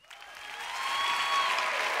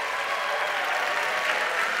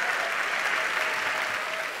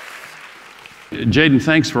Jaden,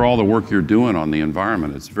 thanks for all the work you're doing on the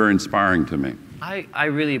environment. It's very inspiring to me. I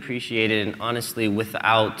really appreciate it, and honestly,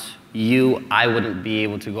 without you, I wouldn't be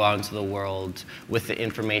able to go out into the world with the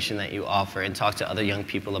information that you offer and talk to other young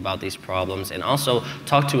people about these problems, and also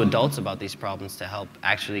talk to adults about these problems to help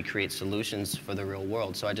actually create solutions for the real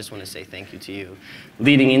world. So I just want to say thank you to you.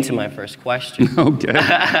 Leading into my first question. Okay,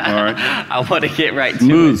 all right. I want to get right to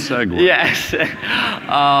Smooth it. segue. Yes.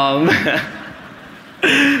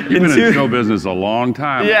 You've been in show business a long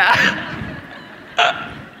time. Yeah.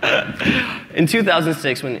 In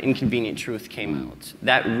 2006, when Inconvenient Truth came out,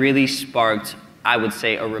 that really sparked, I would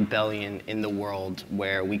say, a rebellion in the world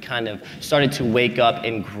where we kind of started to wake up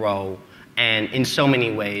and grow, and in so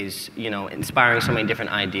many ways, you know, inspiring so many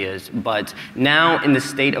different ideas. But now, in the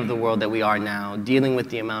state of the world that we are now, dealing with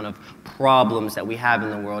the amount of problems that we have in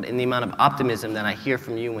the world and the amount of optimism that I hear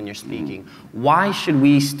from you when you're speaking, why should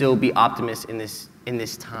we still be optimists in this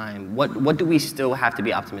time? What do we still have to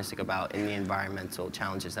be optimistic about in the environmental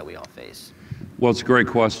challenges that we all face? Well, it's a great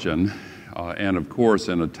question. And of course,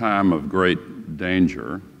 in a time of great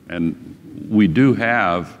danger, and we do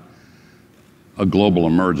have a global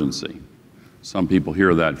emergency. Some people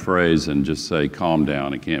hear that phrase and just say, calm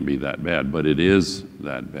down, it can't be that bad. But it is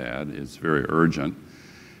that bad. It's very urgent.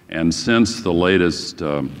 And since the latest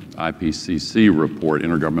IPCC report,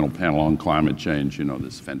 Intergovernmental Panel on Climate Change, you know,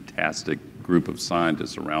 this fantastic group of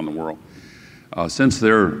scientists around the world, since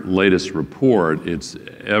their latest report, it's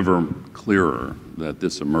ever clearer that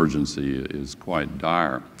this emergency is quite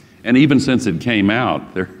dire. And even since it came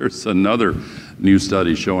out, there's another new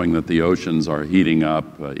study showing that the oceans are heating up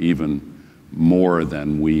even more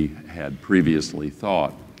than we had previously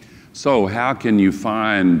thought. So how can you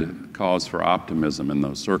find cause for optimism in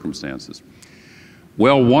those circumstances?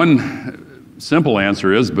 Well, one simple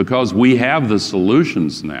answer is because we have the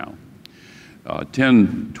solutions now.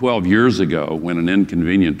 10, 12 years ago, when An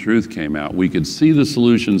Inconvenient Truth came out, we could see the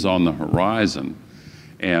solutions on the horizon,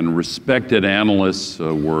 and respected analysts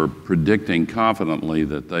were predicting confidently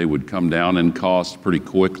that they would come down in cost pretty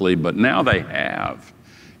quickly, but now they have,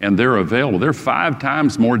 and they're available. There are 5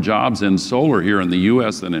 times more jobs in solar here in the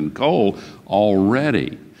U.S. than in coal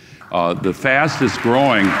already. The fastest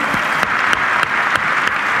growing,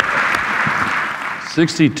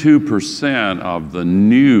 62% of the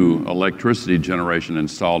new electricity generation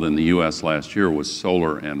installed in the U.S. last year was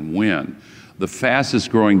solar and wind. The fastest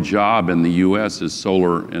growing job in the U.S. is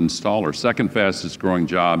solar installer. Second fastest growing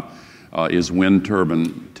job is wind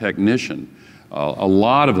turbine technician. A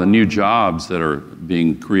lot of the new jobs that are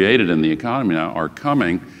being created in the economy now are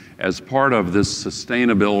coming as part of this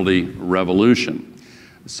sustainability revolution.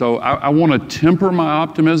 So I want to temper my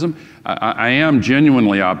optimism. I am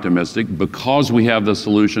genuinely optimistic because we have the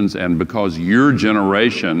solutions and because your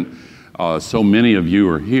generation, so many of you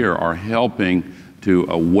are here, are helping to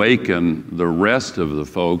awaken the rest of the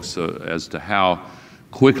folks as to how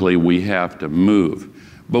quickly we have to move.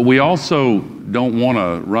 But we also don't want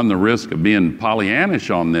to run the risk of being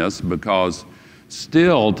Pollyannish on this, because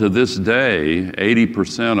still to this day,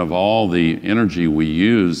 80% of all the energy we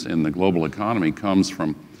use in the global economy comes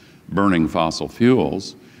from burning fossil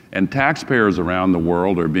fuels. And taxpayers around the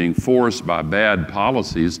world are being forced by bad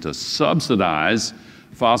policies to subsidize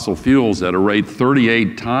fossil fuels at a rate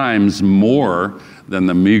 38 times more than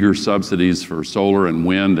the meager subsidies for solar and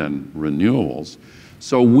wind and renewables.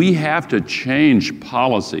 So we have to change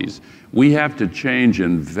policies. We have to change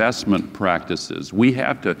investment practices. We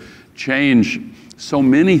have to change so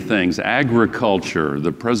many things: agriculture,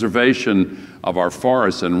 the preservation of our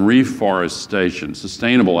forests and reforestation.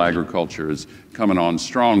 Sustainable agriculture is coming on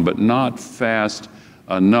strong, but not fast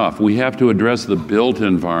enough. We have to address the built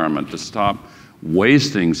environment to stop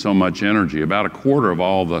wasting so much energy. About a quarter of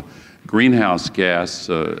all the greenhouse gas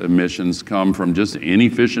emissions come from just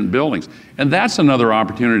inefficient buildings. And that's another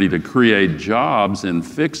opportunity to create jobs in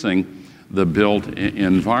fixing the built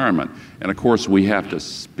environment. And of course, we have to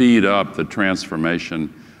speed up the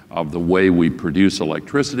transformation of the way we produce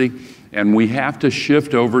electricity, and we have to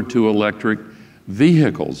shift over to electric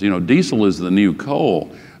vehicles. You know, diesel is the new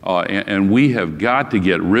coal, and we have got to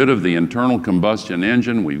get rid of the internal combustion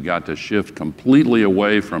engine. We've got to shift completely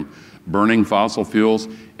away from burning fossil fuels,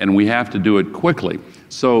 and we have to do it quickly.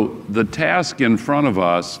 So the task in front of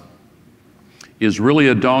us is really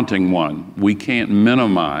a daunting one. We can't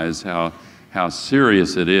minimize how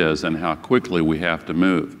serious it is and how quickly we have to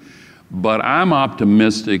move. But I'm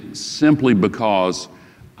optimistic simply because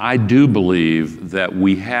I do believe that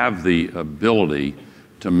we have the ability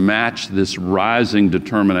to match this rising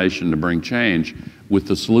determination to bring change with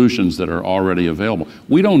the solutions that are already available.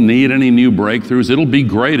 We don't need any new breakthroughs. It'll be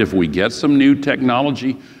great if we get some new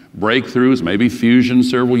technology breakthroughs, maybe fusion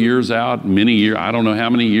several years out, many years, I don't know how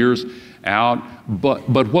many years out, but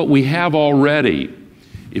what we have already,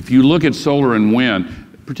 if you look at solar and wind,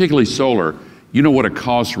 particularly solar, you know what a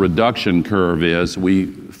cost reduction curve is. We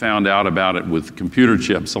found out about it with computer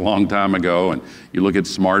chips a long time ago, and you look at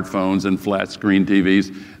smartphones and flat screen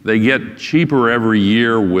TVs, they get cheaper every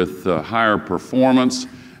year with higher performance,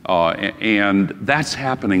 and that's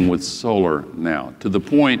happening with solar now, to the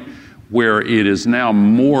point where it is now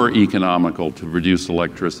more economical to produce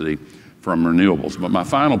electricity from renewables. But my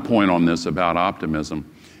final point on this about optimism,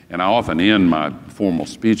 and I often end my formal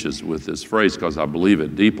speeches with this phrase because I believe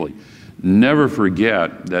it deeply, never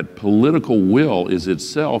forget that political will is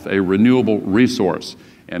itself a renewable resource,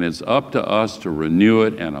 and it's up to us to renew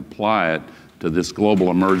it and apply it to this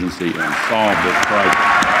global emergency and solve this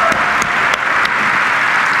crisis.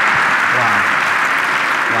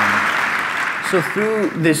 So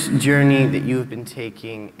through this journey that you've been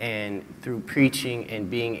taking and through preaching and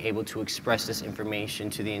being able to express this information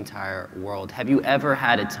to the entire world, have you ever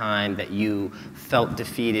had a time that you felt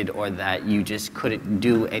defeated or that you just couldn't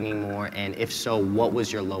do anymore? And if so, what was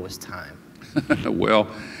your lowest time? Well,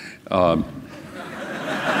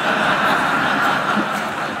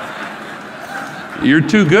 you're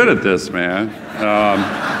too good at this, man.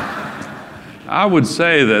 I would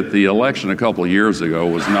say that the election a couple of years ago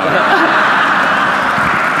was not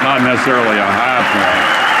necessarily a high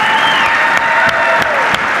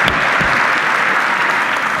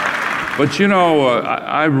point. But you know,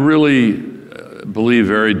 I really believe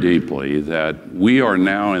very deeply that we are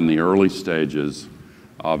now in the early stages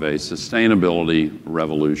of a sustainability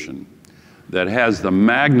revolution that has the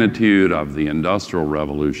magnitude of the Industrial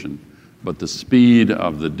Revolution, but the speed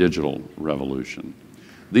of the digital revolution.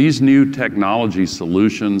 These new technology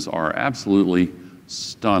solutions are absolutely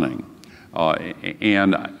stunning.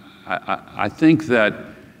 And I think that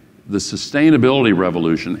the sustainability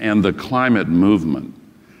revolution and the climate movement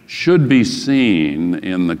should be seen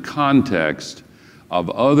in the context of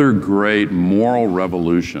other great moral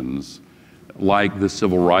revolutions like the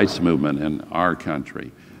civil rights movement in our country,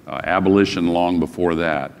 abolition long before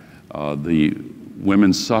that, the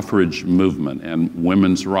women's suffrage movement and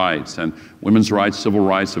women's rights. And women's rights, civil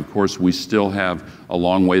rights, of course, we still have a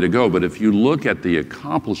long way to go. But if you look at the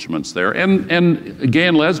accomplishments there, and gay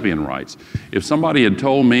and lesbian rights, if somebody had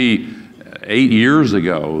told me 8 years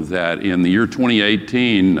ago that in the year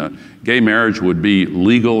 2018, gay marriage would be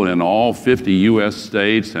legal in all 50 U.S.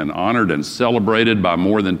 states and honored and celebrated by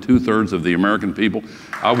more than 2/3 of the American people,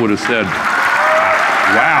 I would have said,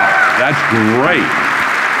 wow, that's great.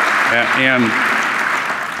 And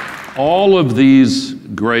all of these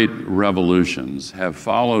great revolutions have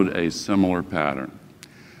followed a similar pattern.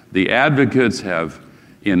 The advocates have,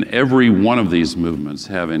 in every one of these movements,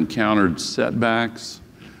 have encountered setbacks.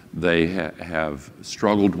 They have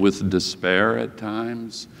struggled with despair at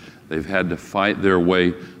times. They've had to fight their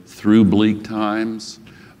way through bleak times.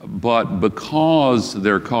 But because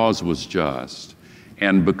their cause was just,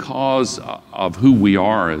 and because of who we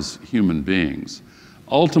are as human beings,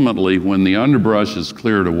 ultimately, when the underbrush is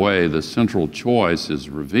cleared away, the central choice is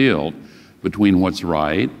revealed between what's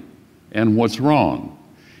right and what's wrong.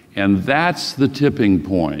 And that's the tipping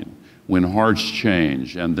point when hearts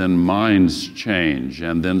change, and then minds change,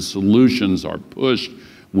 and then solutions are pushed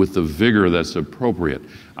with the vigor that's appropriate.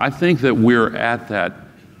 I think that we're at that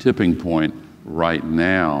tipping point right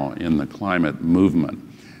now in the climate movement.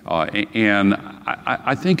 And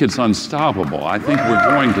I think it's unstoppable. I think we're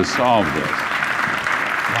going to solve this.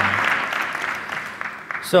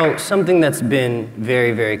 So something that's been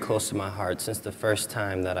very, very close to my heart since the first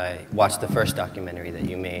time that I watched the first documentary that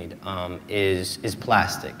you made is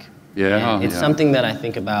plastic. Yeah, and it's something that I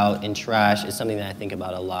think about in trash. It's something that I think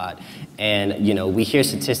about a lot. And, you know, we hear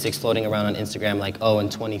statistics floating around on Instagram like, oh, in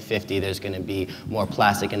 2050, there's going to be more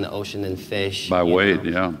plastic in the ocean than fish. By weight,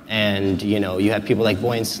 yeah. And, you know, you have people like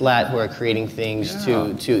Boy and Slat who are creating things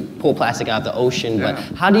to pull plastic out of the ocean. But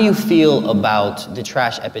how do you feel about the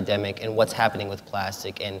trash epidemic and what's happening with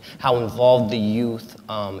plastic and how involved the youth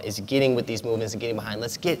is getting with these movements and getting behind,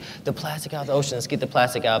 let's get the plastic out of the ocean, let's get the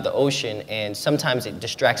plastic out of the ocean. And sometimes it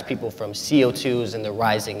distracts people from CO2s and the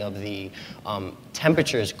rising of the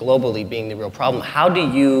temperatures globally being the real problem. How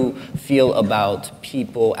do you feel about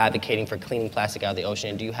people advocating for cleaning plastic out of the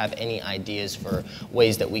ocean? And do you have any ideas for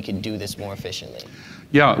ways that we could do this more efficiently?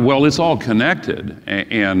 Yeah, well, it's all connected.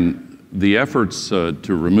 And the efforts to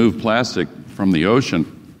remove plastic from the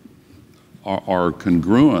ocean are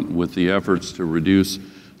congruent with the efforts to reduce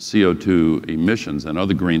CO2 emissions and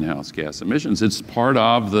other greenhouse gas emissions. It's part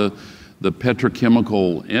of the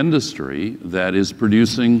petrochemical industry that is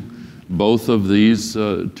producing both of these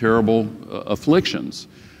terrible afflictions.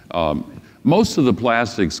 Most of the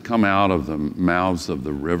plastics come out of the mouths of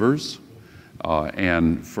the rivers,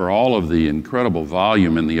 and for all of the incredible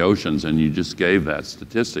volume in the oceans, and you just gave that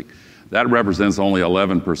statistic, that represents only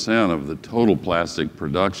 11% of the total plastic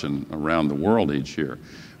production around the world each year.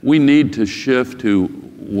 We need to shift to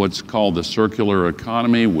what's called the circular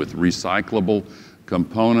economy with recyclable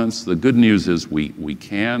components. The good news is we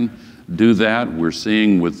can do that. We're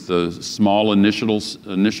seeing with the small initial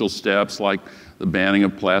steps like the banning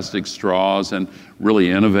of plastic straws and really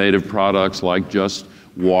innovative products like Just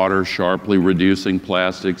Water, sharply reducing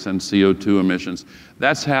plastics and CO2 emissions.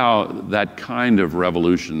 That's how that kind of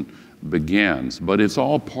revolution begins. But it's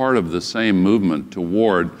all part of the same movement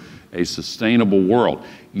toward a sustainable world.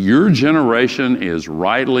 Your generation is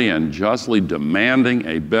rightly and justly demanding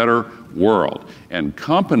a better world. And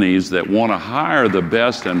companies that want to hire the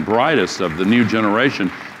best and brightest of the new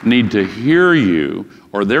generation need to hear you,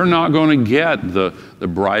 or they're not going to get the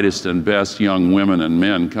brightest and best young women and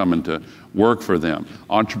men coming to work for them.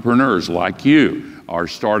 Entrepreneurs like you are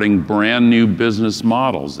starting brand new business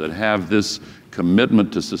models that have this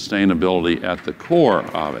commitment to sustainability at the core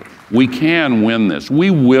of it. We can win this. We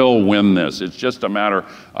will win this. It's just a matter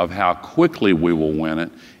of how quickly we will win it.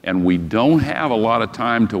 And we don't have a lot of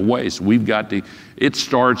time to waste. We've got to, it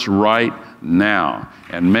starts right now.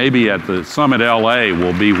 And maybe at the Summit LA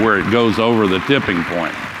will be where it goes over the tipping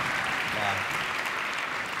point.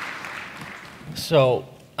 So,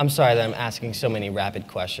 I'm sorry that I'm asking so many rapid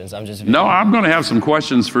questions. No, I'm going to have some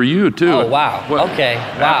questions for you too. Oh, wow. Okay,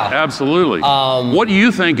 wow. Absolutely. What do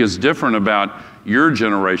you think is different about your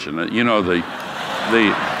generation? You know, the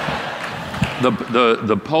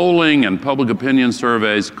polling and public opinion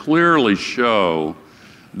surveys clearly show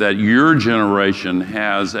that your generation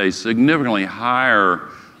has a significantly higher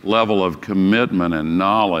level of commitment and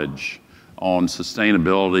knowledge on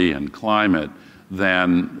sustainability and climate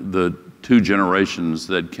than the two generations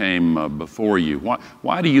that came before you.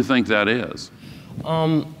 Why do you think that is?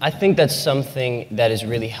 I think that's something that is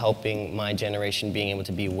really helping my generation being able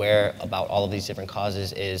to be aware about all of these different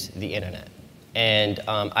causes is the internet. And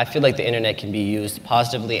I feel like the internet can be used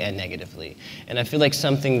positively and negatively. And I feel like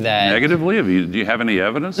something that... Negatively? Do you have any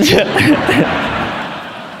evidence?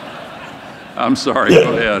 I'm sorry,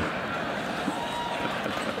 go ahead.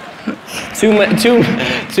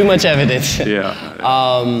 Too much evidence.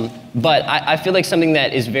 Yeah. But I feel like something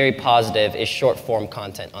that is very positive is short form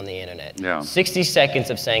content on the internet. Yeah. 60 seconds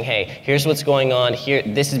of saying, hey, here's what's going on, here,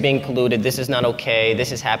 this is being polluted, this is not okay,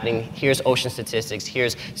 this is happening, here's ocean statistics,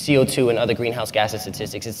 here's CO2 and other greenhouse gases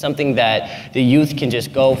statistics. It's something that the youth can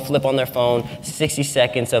just go flip on their phone, 60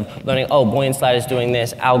 seconds of learning, oh, Boy and Slide is doing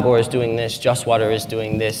this, Al Gore is doing this, Just Water is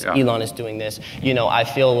doing this, yeah. Elon is doing this. You know, I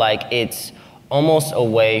feel like it's almost a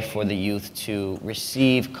way for the youth to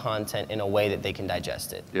receive content in a way that they can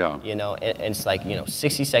digest it. Yeah. You know, and it's like, you know,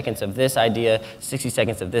 60 seconds of this idea, 60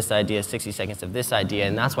 seconds of this idea, 60 seconds of this idea,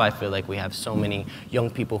 and that's why I feel like we have so many young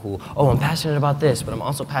people who, oh, I'm passionate about this, but I'm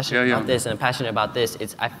also passionate about this, and I'm passionate about this.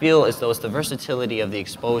 I feel as though it's the versatility of the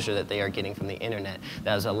exposure that they are getting from the internet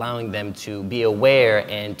that is allowing them to be aware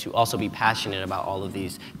and to also be passionate about all of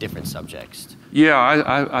these different subjects.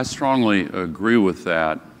 Yeah, I strongly agree with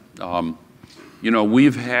that. You know,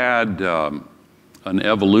 we've had an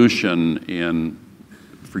evolution in,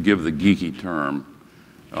 forgive the geeky term,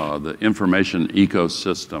 the information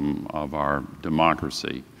ecosystem of our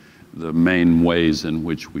democracy, the main ways in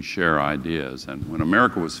which we share ideas. And when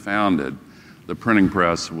America was founded, the printing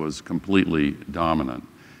press was completely dominant.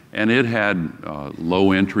 And it had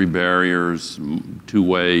low entry barriers,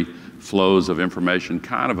 two-way flows of information,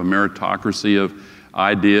 kind of a meritocracy of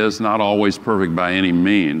ideas, not always perfect by any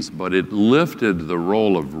means, but it lifted the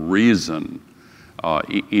role of reason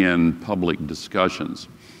in public discussions.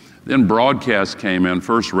 Then broadcast came in,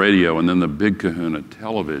 first radio, and then the big kahuna,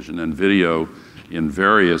 television, and video in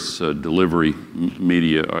various delivery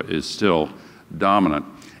media is still dominant.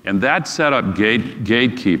 And that set up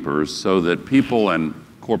gatekeepers so that people and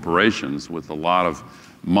corporations with a lot of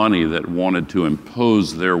money that wanted to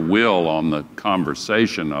impose their will on the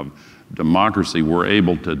conversation of democracy were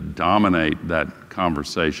able to dominate that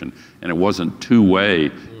conversation. And it wasn't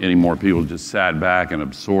two-way anymore. People just sat back and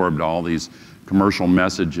absorbed all these commercial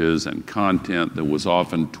messages and content that was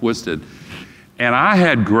often twisted. And I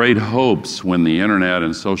had great hopes when the internet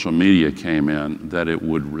and social media came in that it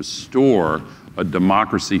would restore a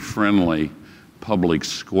democracy-friendly public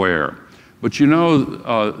square. But you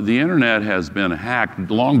know, the internet has been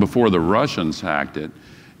hacked long before the Russians hacked it.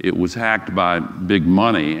 It was hacked by big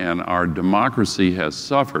money, and our democracy has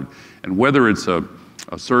suffered. And whether it's a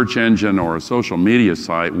a search engine or a social media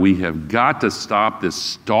site, we have got to stop this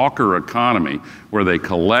stalker economy where they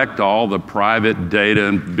collect all the private data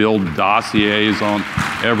and build dossiers on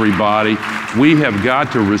everybody. We have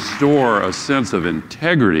got to restore a sense of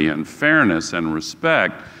integrity and fairness and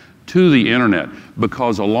respect to the internet,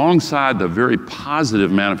 because alongside the very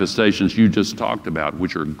positive manifestations you just talked about,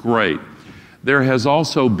 which are great, there has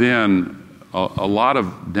also been a lot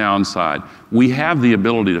of downside. We have the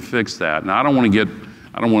ability to fix that, and I don't want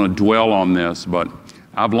to dwell on this, but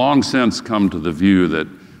I've long since come to the view that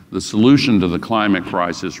the solution to the climate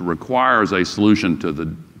crisis requires a solution to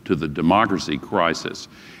the democracy crisis.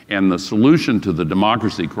 And the solution to the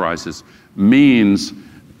democracy crisis means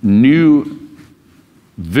new,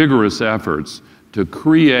 vigorous efforts to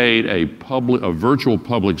create a virtual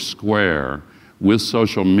public square with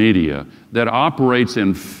social media that operates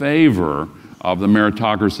in favor of the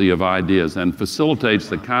meritocracy of ideas and facilitates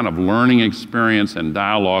the kind of learning experience and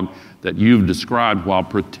dialogue that you've described, while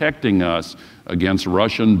protecting us against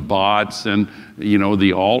Russian bots and, you know,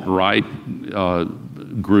 the alt-right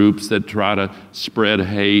groups that try to spread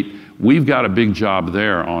hate. We've got a big job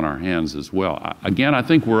there on our hands as well. Again, I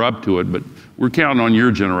think we're up to it, but we're counting on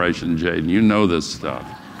your generation, Jaden. You know this stuff.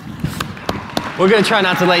 We're going to try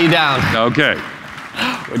not to let you down. Okay.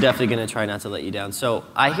 We're definitely going to try not to let you down. So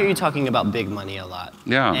I hear you talking about big money a lot.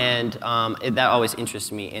 Yeah. And that always interests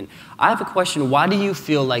me. And I have a question. Why do you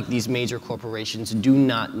feel like these major corporations do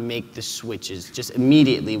not make the switches just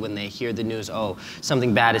immediately when they hear the news, oh,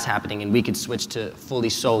 something bad is happening and we could switch to fully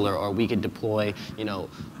solar, or we could deploy, you know,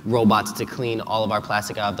 robots to clean all of our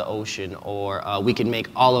plastic out of the ocean, or we could make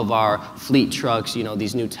all of our fleet trucks, you know,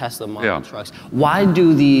 these new Tesla model trucks. Why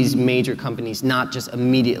do these major companies not just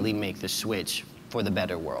immediately make the switch for the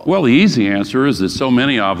better world? Well, the easy answer is that so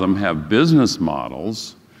many of them have business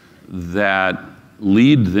models that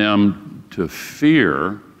lead them to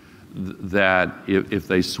fear that if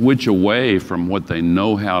they switch away from what they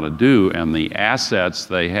know how to do and the assets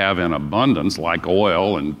they have in abundance, like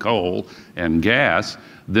oil and coal and gas,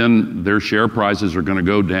 then their share prices are going to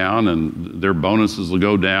go down and their bonuses will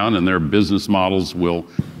go down and their business models will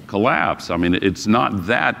collapse. I mean, it's not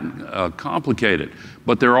that complicated.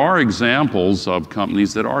 But there are examples of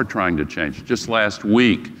companies that are trying to change. Just last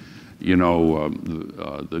week, you know,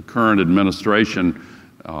 the current administration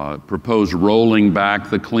proposed rolling back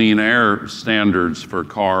the clean air standards for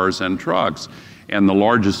cars and trucks. And the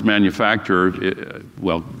largest manufacturer,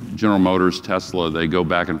 well, General Motors, Tesla, they go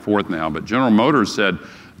back and forth now, but General Motors said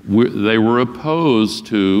they were opposed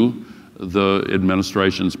to the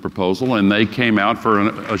administration's proposal, and they came out for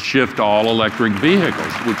a shift to all electric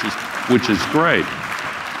vehicles, which is great.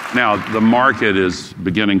 Now, the market is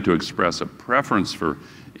beginning to express a preference for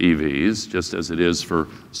EVs, just as it is for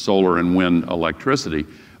solar and wind electricity.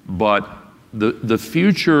 But the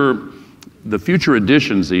future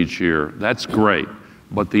additions each year, that's great.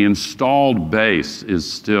 But the installed base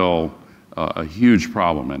is still a huge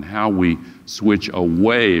problem, and how we switch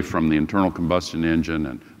away from the internal combustion engine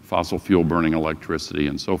and fossil fuel burning electricity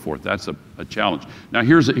and so forth, that's a challenge. Now,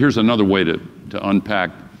 here's another way to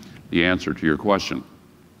unpack the answer to your question.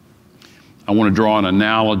 I want to draw an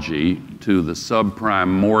analogy to the subprime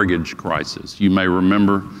mortgage crisis. You may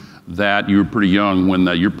remember that. You were pretty young when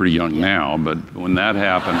that, you're pretty young now, but when that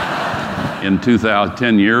happened in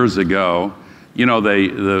 10 years ago, you know,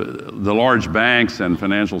 the large banks and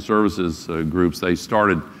financial services groups, they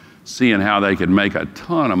started seeing how they could make a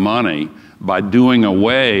ton of money by doing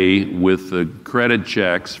away with the credit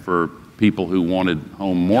checks for people who wanted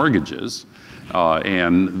home mortgages.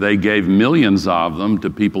 And they gave millions of them to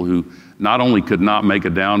people who not only could not make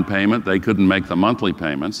a down payment, they couldn't make the monthly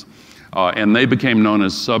payments, and they became known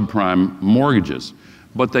as subprime mortgages.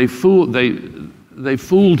 But they fooled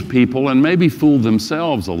people, and maybe fooled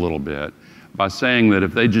themselves a little bit, by saying that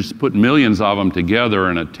if they just put millions of them together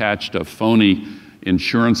and attached a phony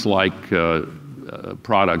insurance-like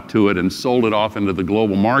product to it and sold it off into the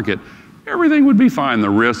global market, everything would be fine. The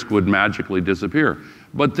risk would magically disappear.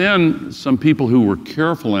 But then some people who were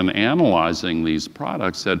careful in analyzing these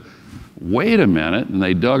products said, wait a minute, and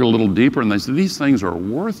they dug a little deeper and they said, these things are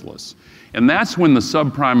worthless. And that's when the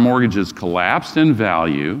subprime mortgages collapsed in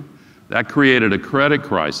value. That created a credit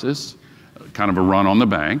crisis, kind of a run on the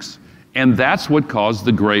banks. And that's what caused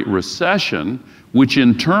the Great Recession, which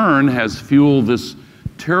in turn has fueled this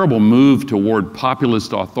terrible move toward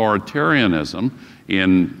populist authoritarianism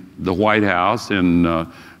in the White House, in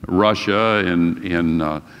Russia,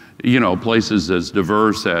 in you know, places as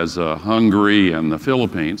diverse as Hungary and the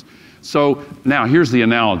Philippines. So now here's the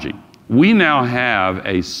analogy. We now have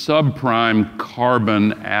a subprime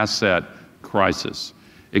carbon asset crisis,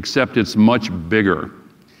 except it's much bigger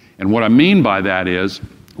And what I mean by that is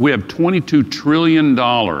we have $22 trillion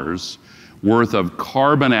worth of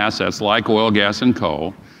carbon assets like oil, gas, and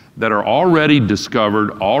coal that are already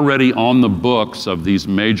discovered, already on the books of these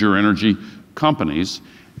major energy companies,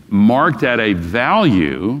 marked at a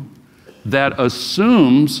value that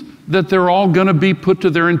assumes that they're all going to be put to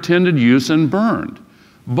their intended use and burned.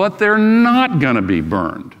 But they're not going to be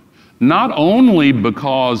burned. Not only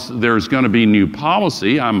because there's going to be new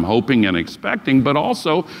policy, I'm hoping and expecting, but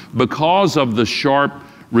also because of the sharp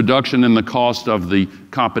reduction in the cost of the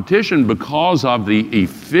competition, because of the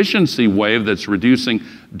efficiency wave that's reducing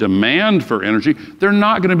demand for energy, they're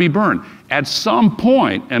not going to be burned. At some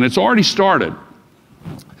point, and it's already started,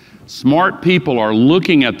 smart people are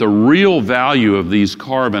looking at the real value of these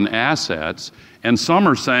carbon assets, and some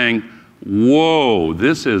are saying, whoa,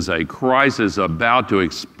 this is a crisis about to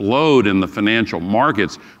explode in the financial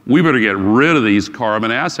markets. We better get rid of these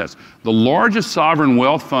carbon assets. The largest sovereign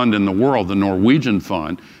wealth fund in the world, the Norwegian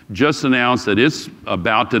Fund, just announced that it's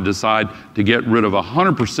about to decide to get rid of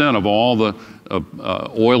 100% of all the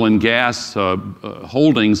oil and gas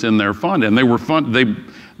holdings in their fund. And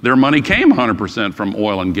their money came 100% from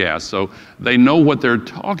oil and gas, so they know what they're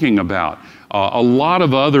talking about. A lot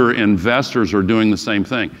of other investors are doing the same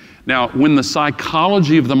thing. Now, when the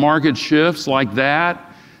psychology of the market shifts like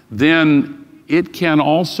that, then it can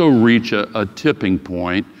also reach a tipping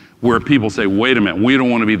point where people say, wait a minute, we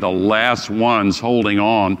don't want to be the last ones holding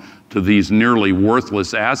on to these nearly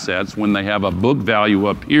worthless assets when they have a book value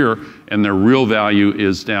up here and their real value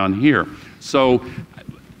is down here. So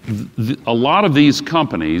a lot of these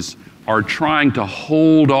companies are trying to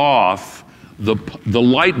hold off the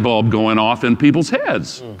light bulb going off in people's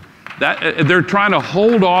heads. They're trying to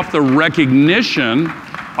hold off the recognition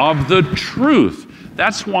of the truth.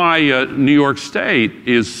 That's why New York State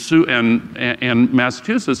is and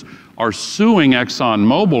Massachusetts are suing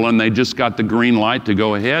ExxonMobil, and they just got the green light to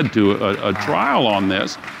go ahead to a trial on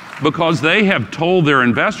this, because they have told their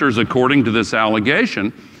investors, according to this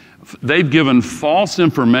allegation, they've given false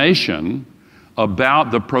information about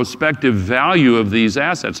the prospective value of these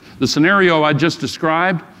assets. The scenario I just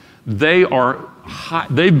described, they've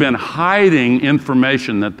been hiding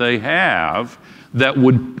information that they have that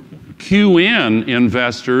would cue in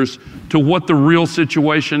investors to what the real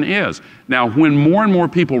situation is. Now, when more and more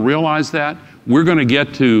people realize that, we're going to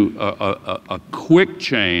get to a quick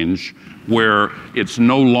change where it's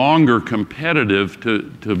no longer competitive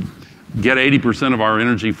to get 80% of our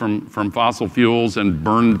energy from fossil fuels and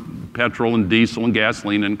burn petrol and diesel and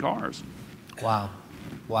gasoline in cars. Wow.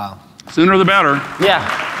 Wow. Sooner the better.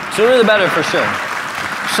 Yeah, sooner the better for sure.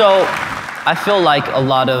 So I feel like a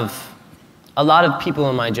lot of people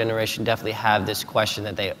in my generation definitely have this question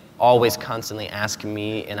that they always constantly ask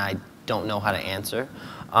me, and I don't know how to answer.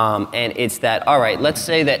 And it's that, all right, let's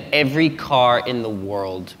say that every car in the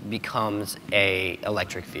world becomes an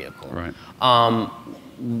electric vehicle. Right.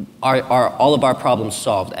 Are all of our problems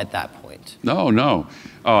solved at that point? No.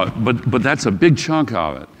 But that's a big chunk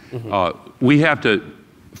of it. Mm-hmm. We have to,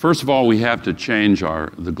 first of all, we have to change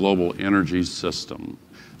the global energy system.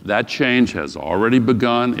 That change has already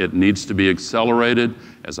begun. It needs to be accelerated.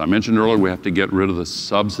 As I mentioned earlier, we have to get rid of the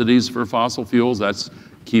subsidies for fossil fuels. That's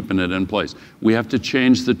keeping it in place. We have to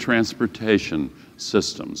change the transportation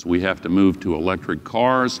systems. We have to move to electric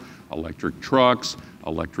cars, electric trucks,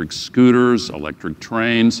 electric scooters, electric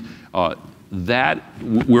trains.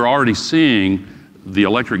 We're already seeing the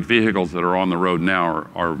electric vehicles that are on the road now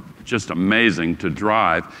are just amazing to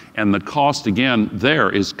drive, and the cost again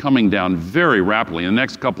there is coming down very rapidly. In the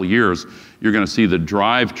next couple of years, you're going to see the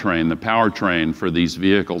drivetrain, the powertrain for these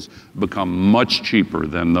vehicles become much cheaper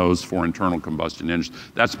than those for internal combustion engines.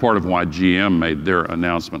 That's part of why GM made their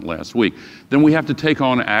announcement last week. Then we have to take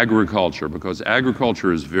on agriculture, because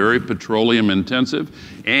agriculture is very petroleum intensive,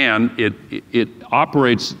 and it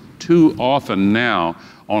operates too often now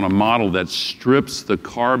on a model that strips the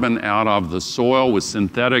carbon out of the soil with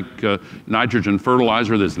synthetic nitrogen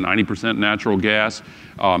fertilizer that's 90% natural gas.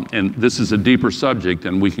 And this is a deeper subject,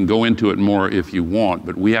 and we can go into it more if you want,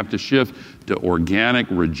 but we have to shift to organic,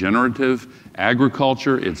 regenerative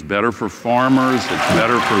agriculture. It's better for farmers. It's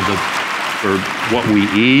better for what we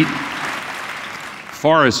eat.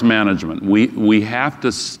 Forest management. We have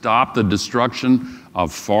to stop the destruction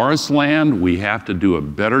of forest land. We have to do a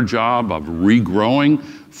better job of regrowing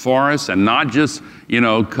forests and not just,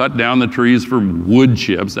 cut down the trees for wood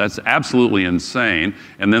chips. That's absolutely insane.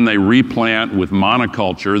 And then they replant with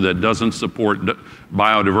monoculture that doesn't support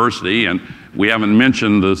biodiversity. And we haven't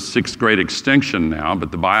mentioned the 6th great extinction now, but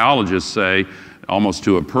the biologists say almost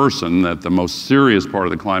to a person that the most serious part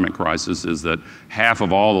of the climate crisis is that half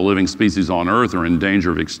of all the living species on Earth are in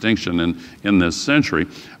danger of extinction in this century.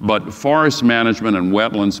 But forest management and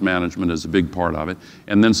wetlands management is a big part of it.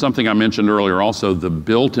 And then something I mentioned earlier also, the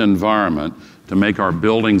built environment, to make our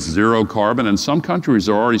buildings zero carbon, and some countries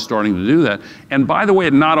are already starting to do that. And by the way,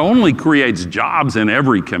 it not only creates jobs in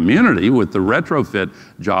every community with the retrofit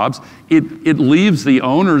jobs, it leaves the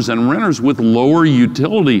owners and renters with lower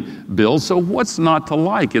utility bills, so what's not to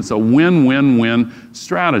like? It's a win-win-win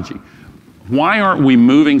strategy. Why aren't we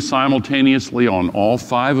moving simultaneously on all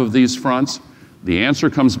 5 of these fronts? The answer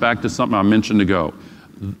comes back to something I mentioned ago.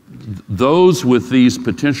 Those with these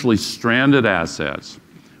potentially stranded assets,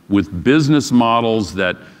 with business models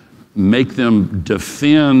that make them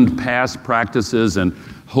defend past practices and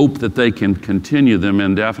hope that they can continue them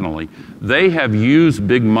indefinitely. They have used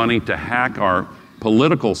big money to hack our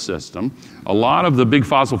political system. A lot of the big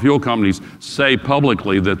fossil fuel companies say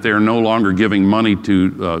publicly that they're no longer giving money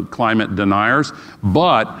to climate deniers,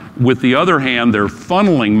 but with the other hand, they're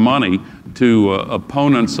funneling money to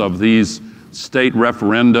opponents of these state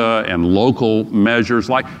referenda and local measures.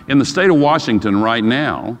 Like in the state of Washington right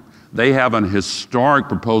now, they have an historic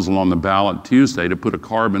proposal on the ballot Tuesday to put a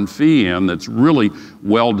carbon fee in that's really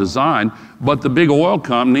well designed, but the big oil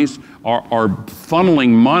companies are funneling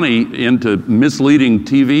money into misleading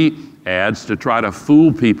TV ads to try to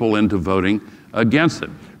fool people into voting against it.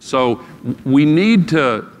 So we need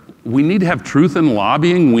to have truth in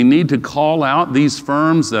lobbying. We need to call out these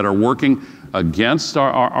firms that are working against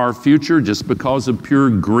our future just because of pure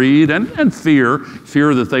greed and fear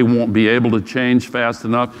that they won't be able to change fast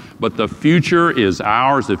enough. But the future is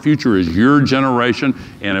ours. The future is your generation.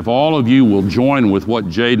 And if all of you will join with what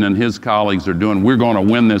Jaden and his colleagues are doing, we're going to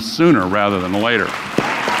win this sooner rather than later.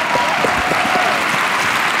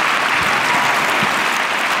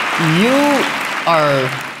 You are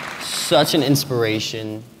such an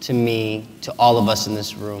inspiration to me, to all of us in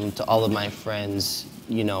this room, to all of my friends,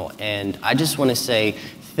 you know, and I just want to say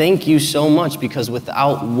thank you so much, because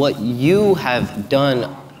without what you have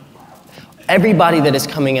done, everybody that is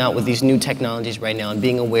coming out with these new technologies right now and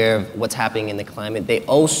being aware of what's happening in the climate, they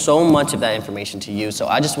owe so much of that information to you. So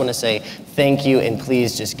I just want to say thank you, and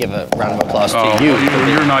please just give a round of applause to you.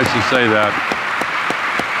 You're nice to say that.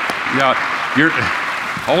 Yeah,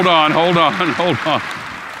 hold on.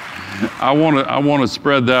 I want to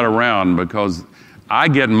spread that around, because I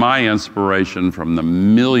get my inspiration from the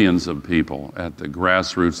millions of people at the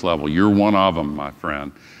grassroots level. You're one of them, my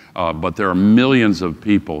friend. But there are millions of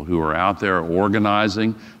people who are out there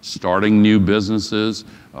organizing, starting new businesses,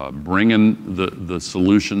 bringing the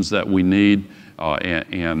solutions that we need.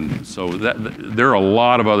 And so there are a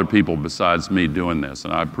lot of other people besides me doing this,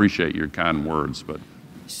 and I appreciate your kind words. But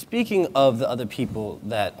speaking of the other people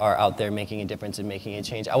that are out there making a difference and making a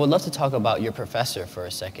change, I would love to talk about your professor for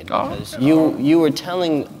a second, because you were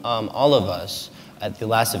telling all of us at the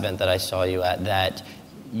last event that I saw you at that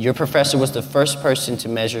your professor was the first person to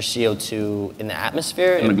measure CO2 in the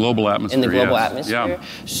atmosphere. In the global atmosphere, In the global yes. atmosphere.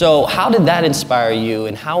 Yeah. So how did that inspire you,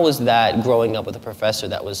 and how was that growing up with a professor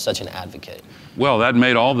that was such an advocate? Well, that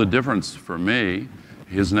made all the difference for me.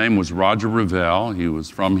 His name was Roger Revelle. He was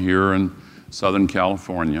from here in Southern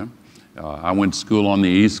California. I went to school on the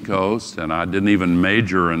East Coast, and I didn't even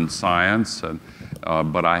major in science,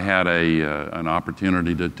 but I had an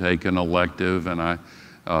opportunity to take an elective, and I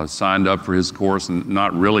signed up for his course, and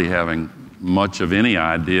not really having much of any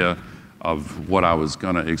idea of what I was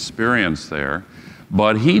going to experience there.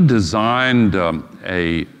 But he designed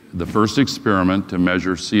the first experiment to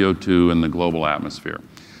measure CO2 in the global atmosphere.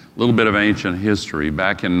 A little bit of ancient history.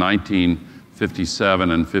 Back in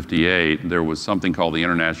 1957 and 58, there was something called the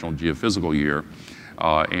International Geophysical Year,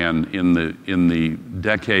 and in the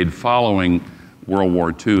decade following World War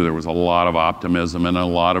II, there was a lot of optimism and a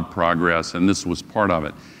lot of progress, and this was part of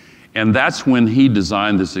it. And that's when he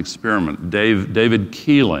designed this experiment. David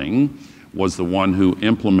Keeling was the one who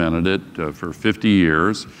implemented it for 50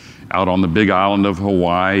 years. Out on the big island of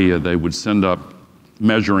Hawaii, they would send up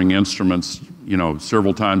measuring instruments, you know,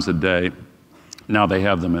 several times a day. Now they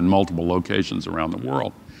have them in multiple locations around the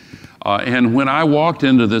world. And when I walked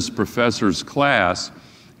into this professor's class,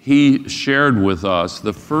 he shared with us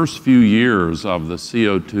the first few years of the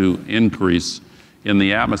CO2 increase in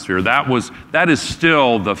the atmosphere. That is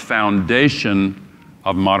still the foundation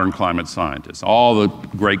of modern climate scientists. All the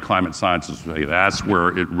great climate scientists say that's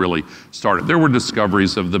where it really started. There were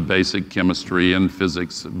discoveries of the basic chemistry and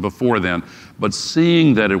physics before then, but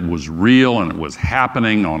seeing that it was real and it was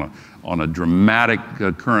happening on a dramatic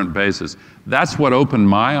current basis, that's what opened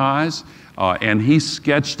my eyes. And he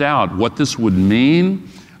sketched out what this would mean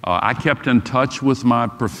I kept in touch with my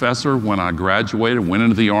professor when I graduated, went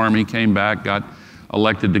into the Army, came back, got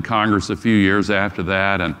elected to Congress a few years after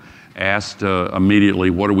that, and asked immediately,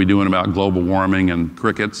 what are we doing about global warming and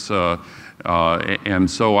crickets? And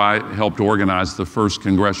so I helped organize the first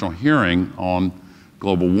congressional hearing on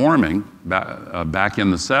global warming back in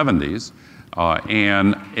the 70s,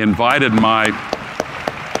 and invited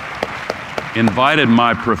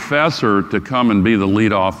my professor to come and be the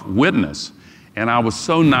lead-off witness. And I was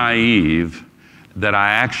so naive that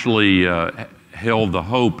I actually held the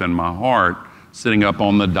hope in my heart, sitting up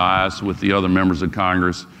on the dais with the other members of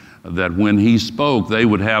Congress, that when he spoke, they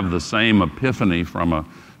would have the same epiphany from a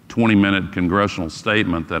 20-minute congressional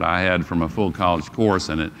statement that I had from a full college course,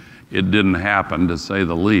 and it didn't happen, to say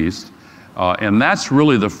the least. And that's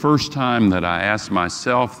really the first time that I asked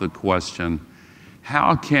myself the question,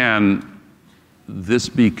 how can this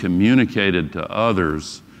be communicated to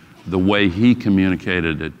others the way he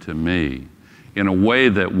communicated it to me, in a way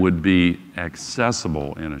that would be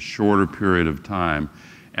accessible in a shorter period of time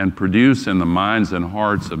and produce in the minds and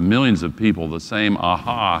hearts of millions of people the same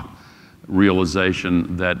aha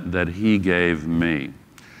realization that he gave me.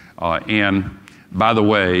 And by the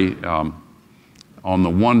way,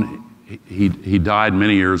 he died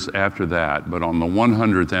many years after that, but on the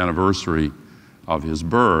 100th anniversary of his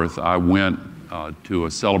birth, I went to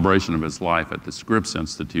a celebration of his life at the Scripps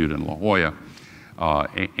Institute in La Jolla,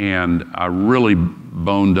 and I really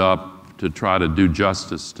boned up to try to do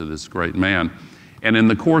justice to this great man. And in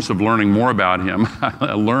the course of learning more about him,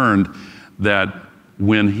 I learned that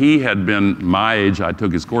when he had been my age, I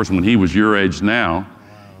took his course, when he was your age now,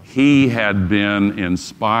 he had been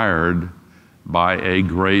inspired by a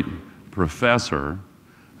great professor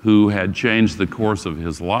who had changed the course of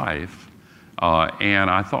his life. And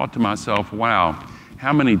I thought to myself, wow,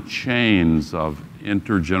 how many chains of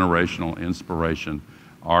intergenerational inspiration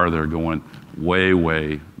are there going way,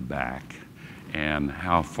 way back? And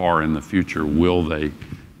how far in the future will they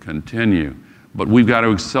continue? But we've got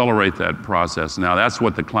to accelerate that process. Now, that's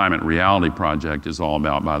what the Climate Reality Project is all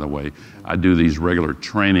about, by the way. I do these regular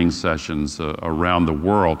training sessions around the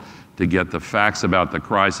world to get the facts about the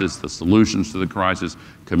crisis, the solutions to the crisis,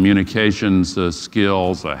 communications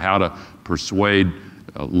skills, how to persuade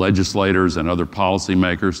legislators and other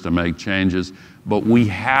policymakers to make changes. But we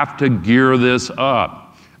have to gear this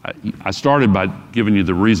up. I started by giving you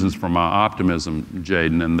the reasons for my optimism,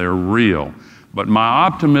 Jaden, and they're real. But my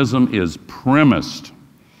optimism is premised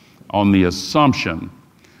on the assumption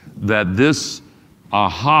that this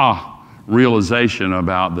aha realization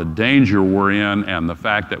about the danger we're in and the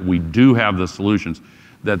fact that we do have the solutions,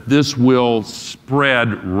 that this will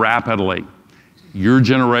spread rapidly. Your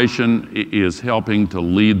generation is helping to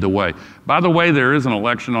lead the way. By the way, there is an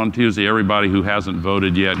election on Tuesday. Everybody who hasn't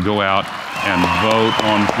voted yet, go out and vote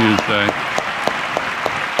on Tuesday.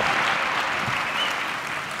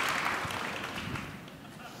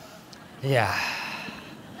 Yeah.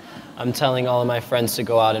 I'm telling all of my friends to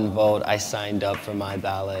go out and vote. I signed up for my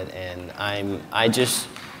ballot, and I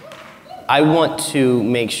want to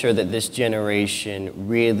make sure that this generation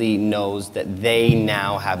really knows that they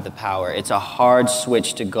now have the power. It's a hard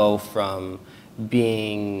switch to go from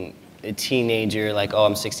being a teenager, like, oh,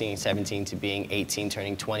 I'm 16, 17, to being 18,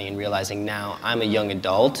 turning 20, and realizing now I'm a young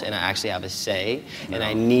adult and I actually have a say, and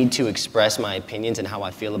I need to express my opinions and how I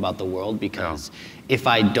feel about the world, because if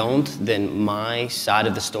I don't, then my side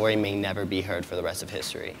of the story may never be heard for the rest of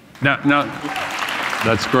history. Now,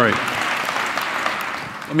 that's great.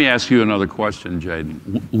 Let me ask you another question,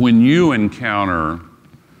 Jaden. When you encounter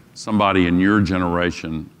somebody in your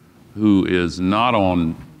generation who is not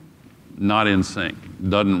in sync,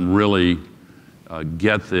 doesn't really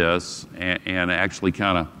get this, and actually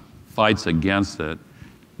kind of fights against it,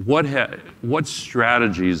 what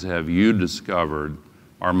strategies have you discovered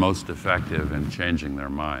are most effective in changing their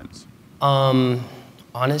minds?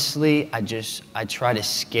 Honestly, I try to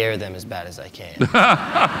scare them as bad as I can.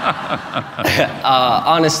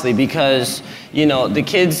 Honestly, because, you know, the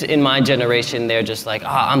kids in my generation, they're just like,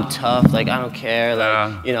 I'm tough, like, I don't care,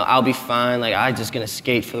 like, you know, I'll be fine, like, I'm just gonna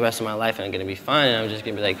skate for the rest of my life and I'm gonna be fine, and I'm just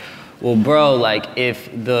gonna be like, well, bro, like, if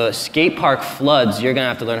the skate park floods, you're gonna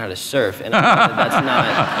have to learn how to surf, and that's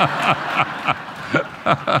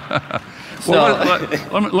not... Well,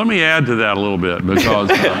 let me add to that a little bit, because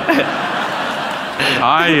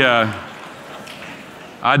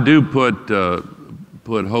I do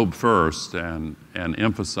put hope first and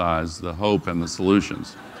emphasize the hope and the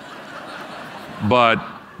solutions. But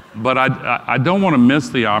I don't want to miss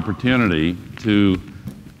the opportunity to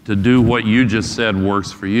do what you just said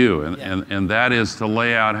works for you, and that is to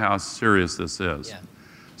lay out how serious this is. Yeah.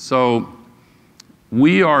 So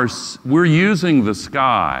we're using the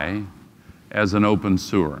sky as an open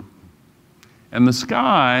sewer. And the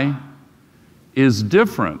sky is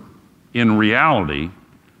different in reality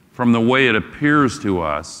from the way it appears to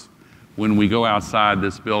us when we go outside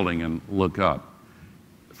this building and look up.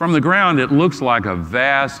 From the ground, it looks like a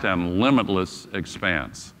vast and limitless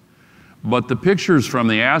expanse. But the pictures from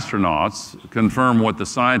the astronauts confirm what the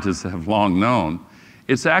scientists have long known.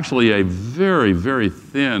 It's actually a very, very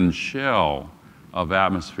thin shell of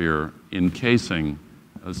atmosphere encasing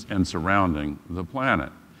and surrounding the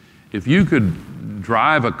planet. If you could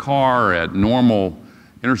drive a car at normal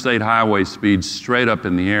interstate highway speeds straight up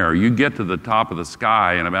in the air, you get to the top of the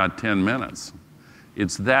sky in about 10 minutes.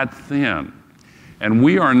 It's that thin. And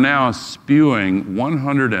we are now spewing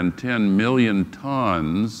 110 million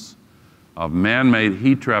tons of man-made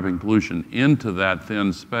heat-trapping pollution into that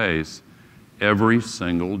thin space every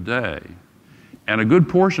single day. And a good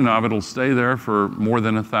portion of it will stay there for more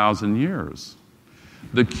than 1,000 years.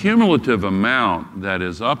 The cumulative amount that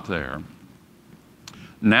is up there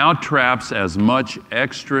now traps as much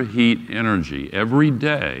extra heat energy every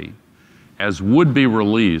day as would be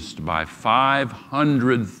released by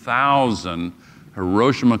 500,000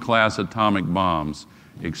 Hiroshima-class atomic bombs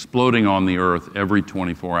exploding on the Earth every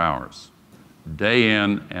 24 hours, day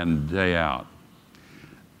in and day out.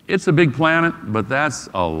 It's a big planet, but that's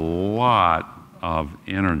a lot of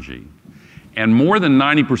energy. And more than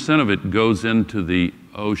 90% of it goes into the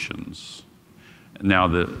oceans. Now,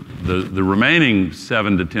 the remaining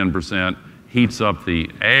 7 to 10% heats up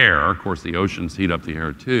the air. Of course, the oceans heat up the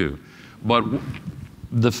air too. But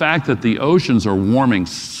the fact that the oceans are warming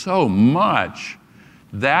so much,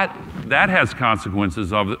 that has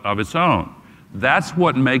consequences of its own. That's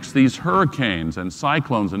what makes these hurricanes and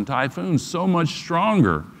cyclones and typhoons so much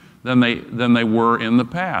stronger than they were in the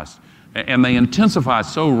past. And they intensify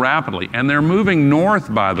so rapidly. And they're moving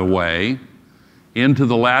north, by the way, into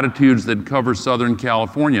the latitudes that cover Southern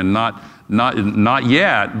California. Not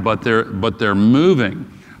yet, but they're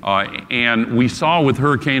moving. And we saw with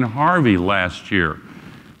Hurricane Harvey last year,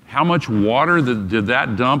 how much water did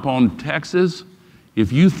that dump on Texas?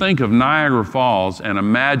 If you think of Niagara Falls and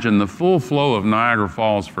imagine the full flow of Niagara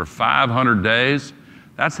Falls for 500 days,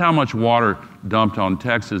 that's how much water dumped on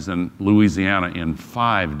Texas and Louisiana in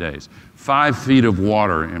 5 days. 5 feet of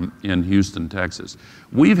water in Houston, Texas.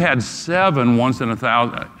 We've had 8 once in a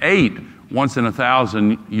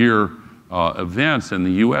 1,000 year events in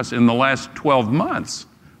the US in the last 12 months.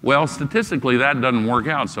 Well, statistically, that doesn't work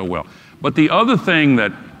out so well. But the other thing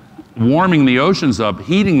that warming the oceans up,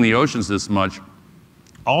 heating the oceans this much,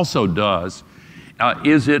 also does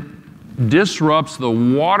is it disrupts the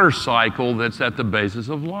water cycle that's at the basis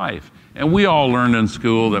of life. And we all learned in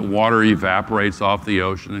school that water evaporates off the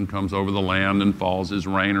ocean and comes over the land and falls as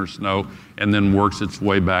rain or snow and then works its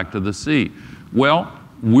way back to the sea. Well,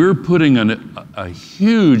 we're putting a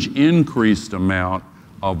huge increased amount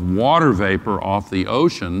of water vapor off the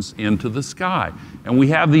oceans into the sky. And we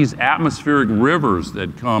have these atmospheric rivers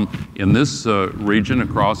that come in this region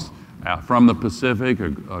across from the Pacific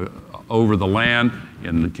over the land,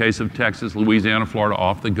 in the case of Texas, Louisiana, Florida,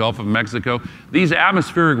 off the Gulf of Mexico. These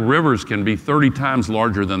atmospheric rivers can be 30 times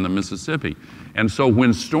larger than the Mississippi. And so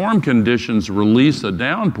when storm conditions release a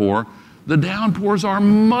downpour, the downpours are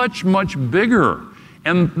much, much bigger.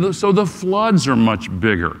 And so the floods are much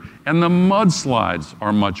bigger, and the mudslides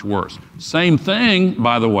are much worse. Same thing,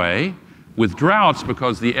 by the way, with droughts,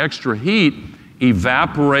 because the extra heat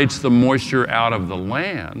evaporates the moisture out of the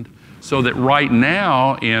land, so that right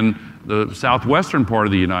now in the southwestern part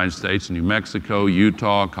of the United States, New Mexico,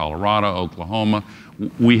 Utah, Colorado, Oklahoma,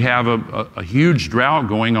 we have a huge drought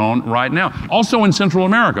going on right now. Also in Central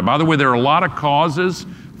America. By the way, there are a lot of causes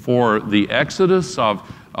for the exodus of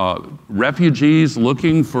refugees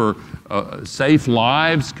looking for safe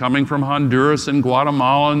lives coming from Honduras and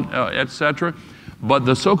Guatemala, etc. But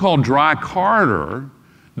the so-called dry corridor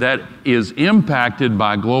that is impacted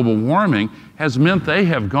by global warming has meant they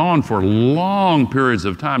have gone for long periods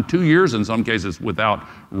of time, 2 years in some cases, without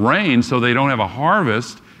rain, so they don't have a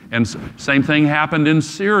harvest. And same thing happened in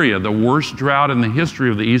Syria, the worst drought in the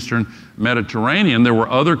history of the Eastern Mediterranean. There were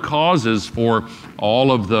other causes for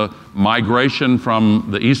all of the migration from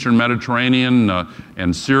the Eastern Mediterranean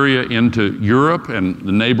and Syria into Europe and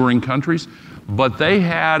the neighboring countries. But they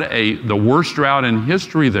had the worst drought in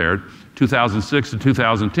history there, 2006 to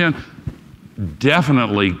 2010,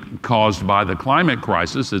 definitely caused by the climate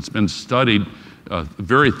crisis. It's been studied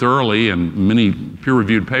very thoroughly and many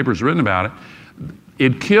peer-reviewed papers written about it.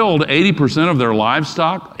 It killed 80% of their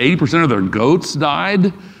livestock, 80% of their goats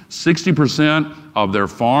died, 60% of their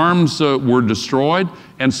farms were destroyed,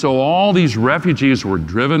 And so all these refugees were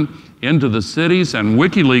driven into the cities, and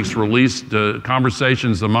WikiLeaks released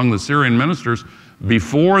conversations among the Syrian ministers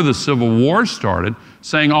before the civil war started,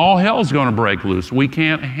 saying all hell's going to break loose. We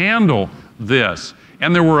can't handle this.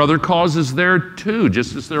 And there were other causes there too,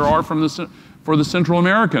 just as there are for the Central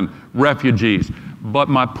American refugees. But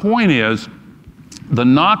my point is, the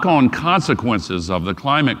knock-on consequences of the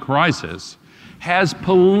climate crisis has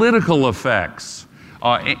political effects.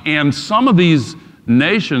 And some of these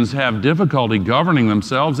nations have difficulty governing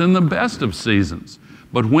themselves in the best of seasons.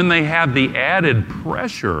 But when they have the added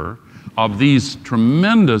pressure of these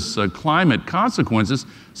tremendous climate consequences,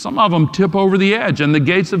 some of them tip over the edge, and the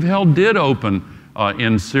gates of hell did open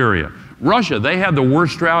in Syria. Russia, they had the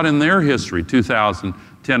worst drought in their history,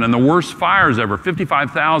 2010, and the worst fires ever,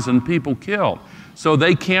 55,000 people killed. So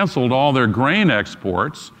they canceled all their grain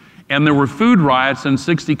exports, and there were food riots in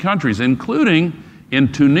 60 countries, including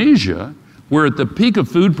in Tunisia, where at the peak of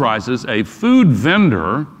food prices, a food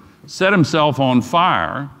vendor set himself on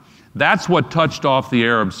fire. That's what touched off the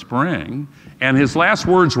Arab Spring. And his last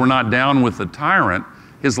words were not "down with the tyrant."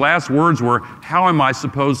 His last words were, "How am I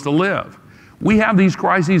supposed to live?" We have these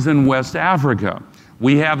crises in West Africa.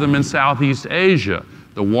 We have them in Southeast Asia.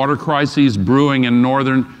 The water crises brewing in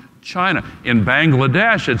northern China. In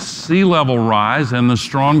Bangladesh, it's sea level rise and the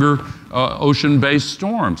stronger ocean-based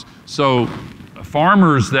storms. So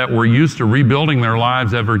farmers that were used to rebuilding their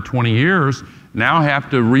lives every 20 years now have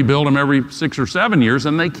to rebuild them every 6 or 7 years,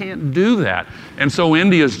 and they can't do that. And so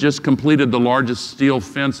India's just completed the largest steel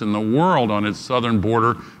fence in the world on its southern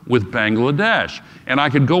border with Bangladesh. And I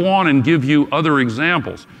could go on and give you other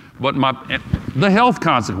examples. But the health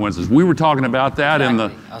consequences, we were talking about that in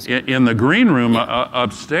the green room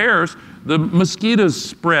upstairs. The mosquitoes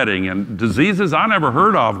spreading and diseases I never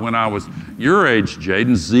heard of when I was your age,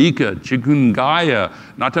 Jaden, Zika, chikungunya,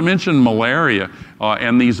 not to mention malaria,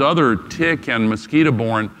 and these other tick and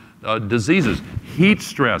mosquito-borne diseases, heat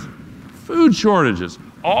stress, food shortages,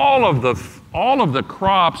 all of the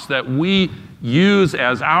crops that we use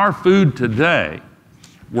as our food today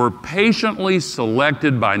were patiently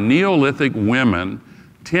selected by Neolithic women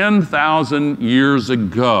 10,000 years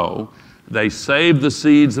ago. They saved the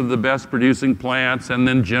seeds of the best producing plants, and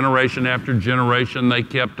then generation after generation they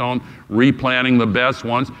kept on replanting the best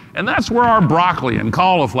ones. And that's where our broccoli and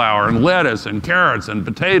cauliflower and lettuce and carrots and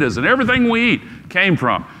potatoes and everything we eat came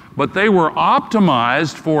from. But they were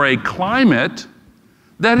optimized for a climate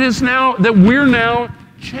that we're now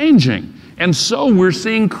changing. And so we're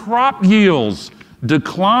seeing crop yields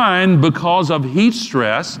decline because of heat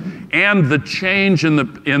stress and the change in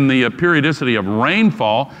the periodicity of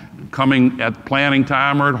rainfall, coming at planting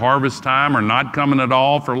time or at harvest time or not coming at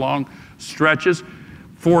all for long stretches.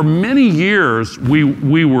 For many years,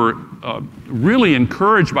 we were really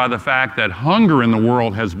encouraged by the fact that hunger in the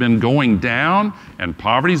world has been going down and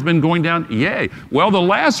poverty's been going down. Yay. Well, the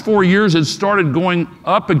last 4 years it started going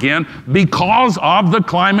up again because of the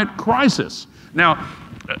climate crisis. Now,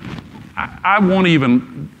 I won't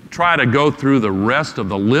even try to go through the rest of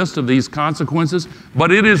the list of these consequences,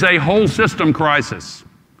 but it is a whole system crisis.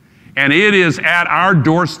 And it is at our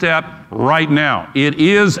doorstep right now. It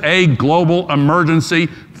is a global emergency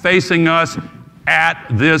facing us at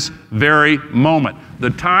this very moment.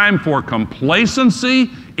 The time for complacency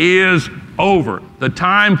is over. The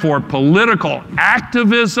time for political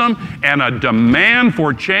activism and a demand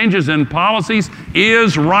for changes in policies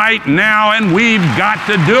is right now, and we've got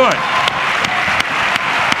to do it.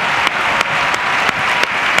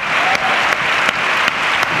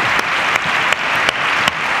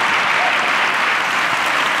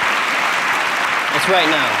 It's right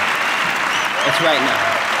now. It's right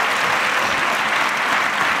now.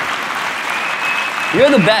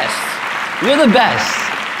 You're the best. You're the best.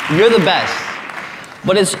 You're the best.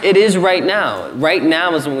 But it is right now. Right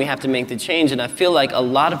now is when we have to make the change. And I feel like a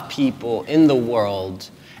lot of people in the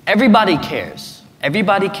world, everybody cares.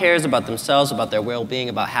 Everybody cares about themselves, about their well-being,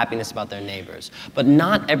 about happiness, about their neighbors. But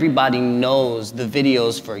not everybody knows the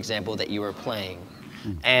videos, for example, that you were playing.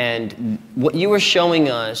 And what you were showing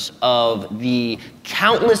us of the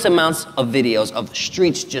countless amounts of videos of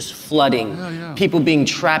streets just flooding, people being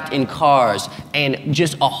trapped in cars, and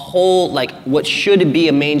just a whole, like what should be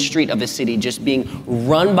a main street of a city just being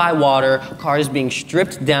run by water, cars being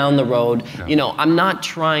stripped down the road. You know, I'm not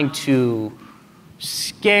trying to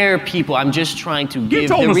scare people. I'm just trying to give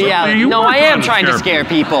the reality. No, I am trying to scare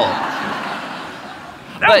people.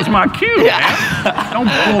 That was my cue, man. Don't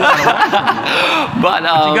pull that away from me. But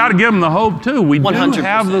you got to give them the hope, too. We 100%. Do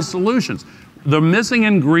have the solutions. The missing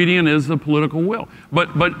ingredient is the political will.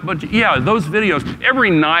 But yeah, those videos,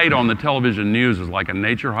 every night on the television news is like a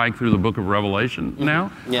nature hike through the book of Revelation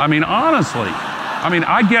now. Yeah. I mean, honestly,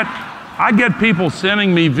 I get people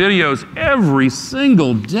sending me videos every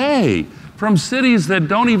single day from cities that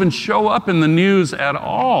don't even show up in the news at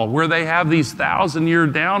all, where they have these 1,000-year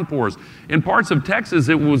downpours. In parts of Texas,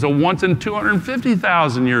 it was a once in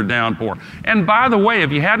 250,000-year downpour. And by the way,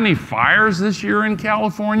 have you had any fires this year in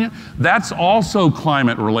California? That's also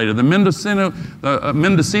climate related. The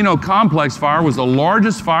Mendocino Complex fire was the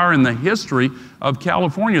largest fire in the history of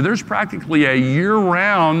California. There's practically a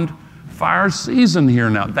year-round fire season here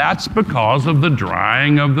now. That's because of the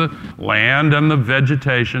drying of the land and the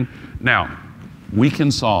vegetation. Now, we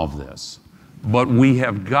can solve this, but we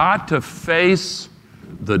have got to face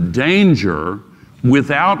the danger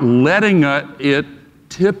without letting it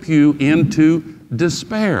tip you into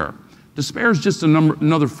despair. Despair is just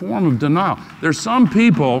another form of denial. There's some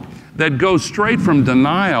people that go straight from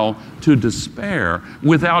denial to despair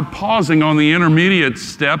without pausing on the intermediate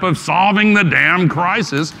step of solving the damn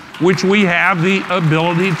crisis, which we have the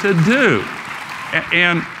ability to do.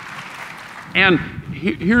 And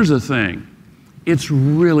here's the thing. It's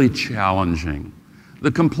really challenging.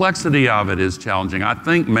 The complexity of it is challenging. I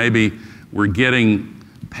think maybe we're getting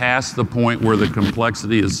past the point where the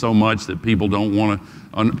complexity is so much that people don't want to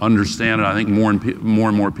understand it. I think more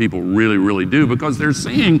and more people really, really do, because they're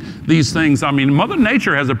seeing these things. I mean, Mother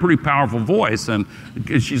Nature has a pretty powerful voice, and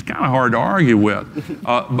she's kind of hard to argue with.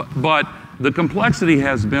 But the complexity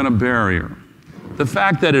has been a barrier. The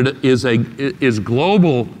fact that it is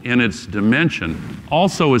global in its dimension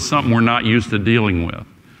also is something we're not used to dealing with.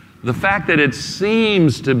 The fact that it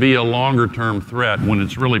seems to be a longer-term threat when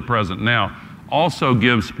it's really present now also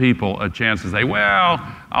gives people a chance to say, well,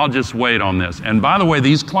 I'll just wait on this. And by the way,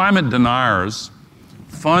 these climate deniers,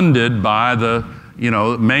 funded by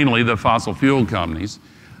mainly the fossil fuel companies,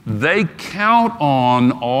 they count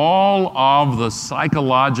on all of the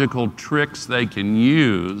psychological tricks they can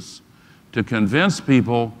use to convince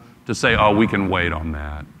people to say, oh, we can wait on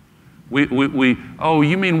that. Oh,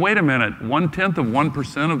 you mean, wait a minute,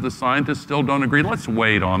 0.1% of the scientists still don't agree? Let's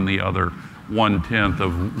wait on the other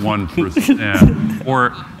 0.1%.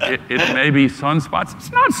 Or it may be sunspots.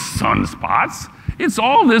 It's not sunspots. It's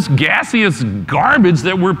all this gaseous garbage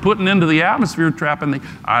that we're putting into the atmosphere, trapping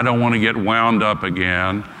I don't want to get wound up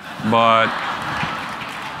again, but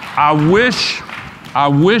I wish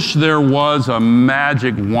there was a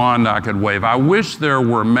magic wand I could wave. I wish there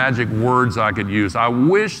were magic words I could use. I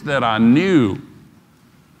wish that I knew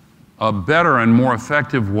a better and more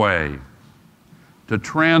effective way to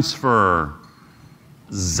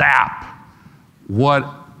zap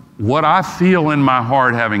what I feel in my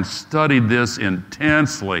heart, having studied this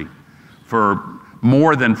intensely for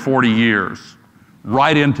more than 40 years,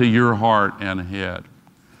 right into your heart and head.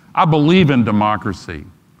 I believe in democracy.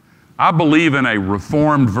 I believe in a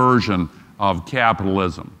reformed version of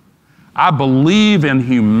capitalism. I believe in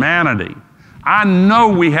humanity. I know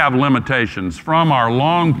we have limitations from our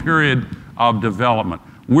long period of development.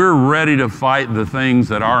 We're ready to fight the things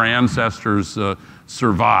that our ancestors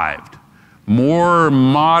survived. More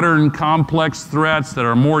modern, complex threats that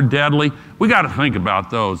are more deadly, we got to think about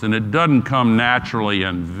those, and it doesn't come naturally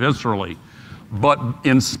and viscerally. But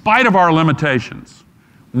in spite of our limitations,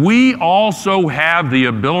 we also have the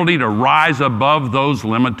ability to rise above those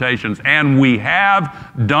limitations, and we have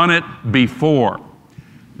done it before.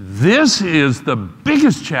 This is the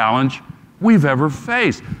biggest challenge we've ever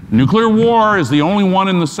faced. Nuclear war is the only one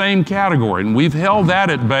in the same category, and we've held that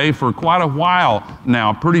at bay for quite a while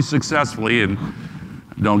now, pretty successfully, and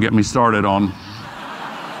don't get me started on.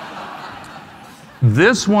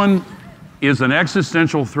 This one is an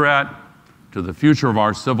existential threat to the future of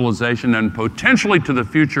our civilization and potentially to the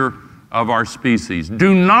future of our species.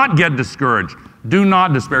 Do not get discouraged. Do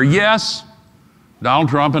not despair. Yes, Donald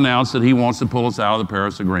Trump announced that he wants to pull us out of the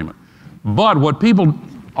Paris Agreement. But what people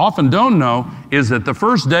often don't know is that the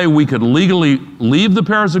first day we could legally leave the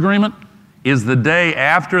Paris Agreement is the day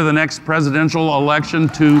after the next presidential election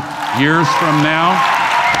 2 years from now.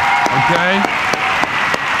 Okay?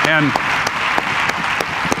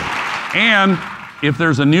 And if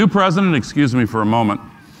there's a new president, excuse me for a moment,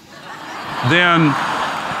 then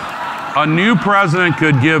a new president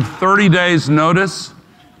could give 30 days notice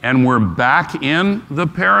and we're back in the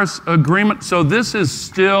Paris Agreement. So this is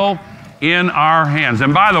still in our hands.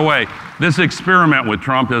 And by the way, this experiment with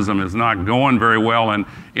Trumpism is not going very well. And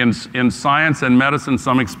in science and medicine,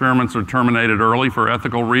 some experiments are terminated early for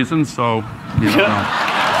ethical reasons. So, you know.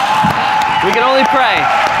 We can only pray.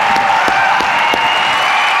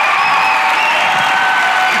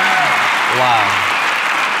 Wow.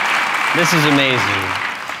 This is amazing.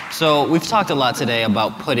 So we've talked a lot today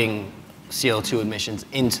about putting CO2 emissions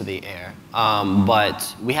into the air,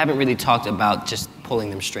 but we haven't really talked about just pulling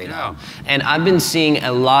them straight out. And I've been seeing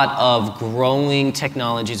a lot of growing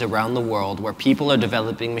technologies around the world where people are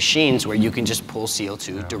developing machines where you can just pull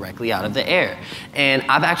CO2 directly out of the air. And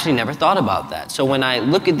I've actually never thought about that. So when I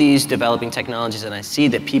look at these developing technologies and I see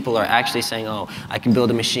that people are actually saying, oh, I can build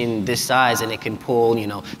a machine this size and it can pull,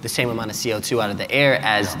 the same amount of CO2 out of the air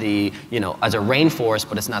as as a rainforest,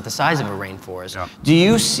 but it's not the size of a rainforest. Do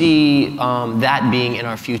you see that being in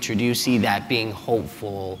our future? Do you see that being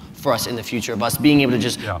hopeful for us in the future, of us being able to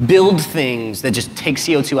just build things that just take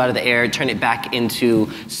CO2 out of the air, turn it back into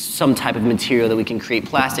some type of material that we can create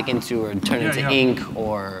plastic into, or turn into ink,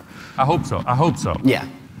 or... I hope so. Yeah.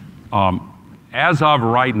 As of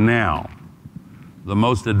right now, the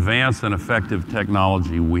most advanced and effective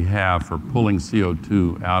technology we have for pulling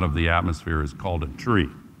CO2 out of the atmosphere is called a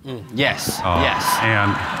tree. Yes.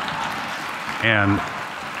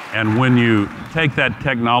 And when you take that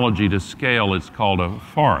technology to scale, it's called a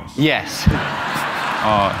forest. Yes.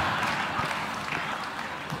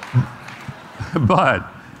 But,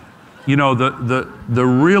 the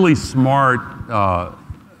really smart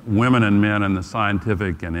women and men in the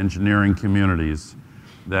scientific and engineering communities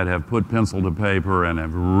that have put pencil to paper and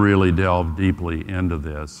have really delved deeply into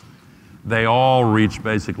this, they all reach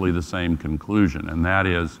basically the same conclusion, and that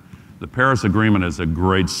is the Paris Agreement is a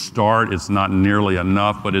great start. It's not nearly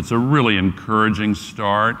enough, but it's a really encouraging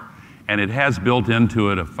start, and it has built into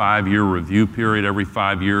it a 5-year review period every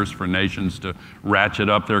 5 years for nations to ratchet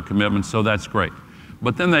up their commitments, so that's great.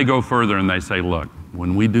 But then they go further and they say, look,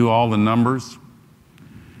 when we do all the numbers,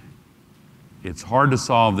 it's hard to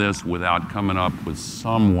solve this without coming up with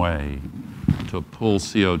some way to pull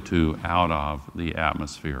CO2 out of the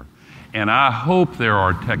atmosphere. And I hope there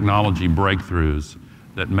are technology breakthroughs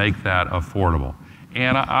that make that affordable.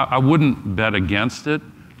 And I wouldn't bet against it,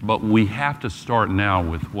 but we have to start now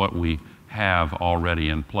with what we have already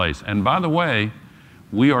in place. And by the way,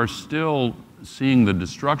 we are still seeing the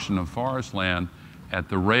destruction of forest land at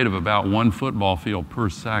the rate of about 1 football field per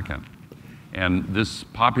second. And this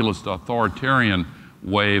populist authoritarian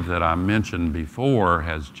wave that I mentioned before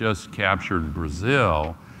has just captured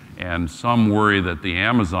Brazil, and some worry that the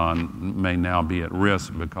Amazon may now be at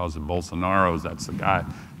risk because of Bolsonaro's, that's the guy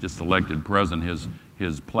just elected president,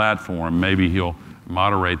 his platform. Maybe he'll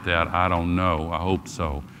moderate that, I don't know, I hope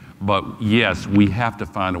so. But yes, we have to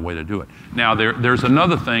find a way to do it. Now there's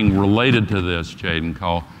another thing related to this, Jaden,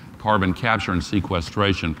 called carbon capture and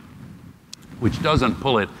sequestration, which doesn't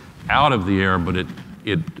pull it out of the air, but it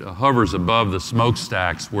hovers above the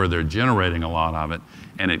smokestacks where they're generating a lot of it,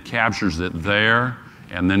 and it captures it there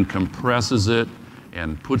and then compresses it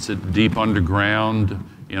and puts it deep underground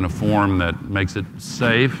in a form that makes it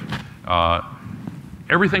safe.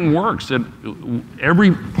 Everything works.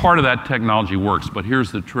 Every part of that technology works, but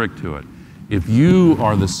here's the trick to it. If you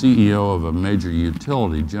are the CEO of a major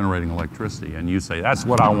utility generating electricity and you say, that's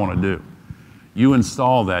what I want to do, you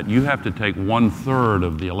install that, you have to take 1/3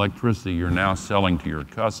 of the electricity you're now selling to your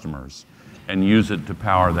customers and use it to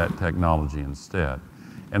power that technology instead.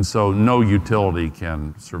 And so no utility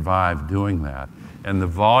can survive doing that. And the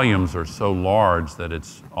volumes are so large that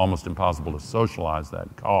it's almost impossible to socialize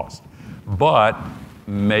that cost. But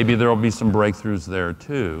maybe there will be some breakthroughs there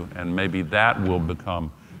too, and maybe that will become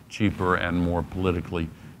cheaper and more politically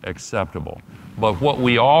acceptable. But what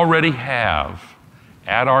we already have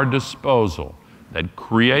at our disposal that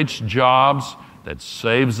creates jobs, that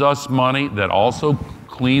saves us money, that also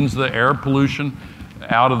cleans the air pollution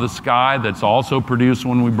out of the sky, that's also produced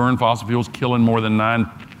when we burn fossil fuels, killing more than 9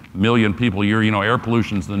 million people a year. Air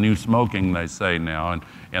pollution's the new smoking, they say now,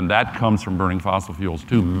 and that comes from burning fossil fuels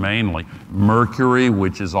too, mainly. Mercury,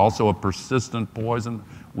 which is also a persistent poison,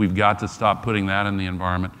 we've got to stop putting that in the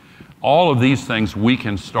environment. All of these things we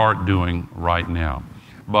can start doing right now.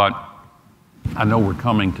 But I know we're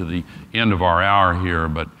coming to the end of our hour here,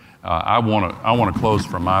 but I want to close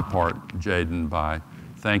for my part, Jaden, by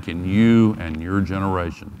thanking you and your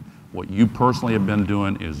generation. What you personally have been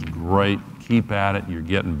doing is great. Keep at it. You're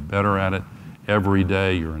getting better at it every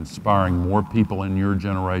day. You're inspiring more people in your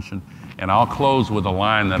generation. And I'll close with a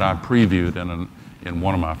line that I previewed in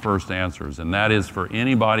one of my first answers, and that is for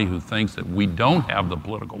anybody who thinks that we don't have the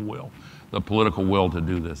political will to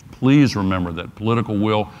do this. Please remember that political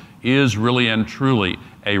will is really and truly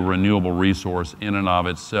a renewable resource in and of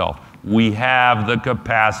itself. We have the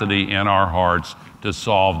capacity in our hearts to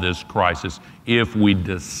solve this crisis if we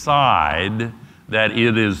decide that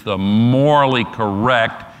it is the morally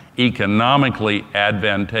correct, economically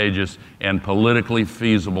advantageous, and politically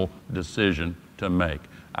feasible decision to make.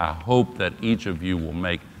 I hope that each of you will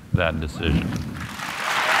make that decision.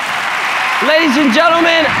 Ladies and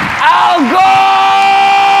gentlemen, Al Gore!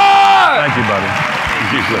 Thank you, buddy.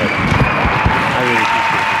 I really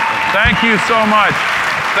appreciate it. Thank you so much.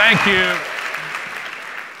 Thank you.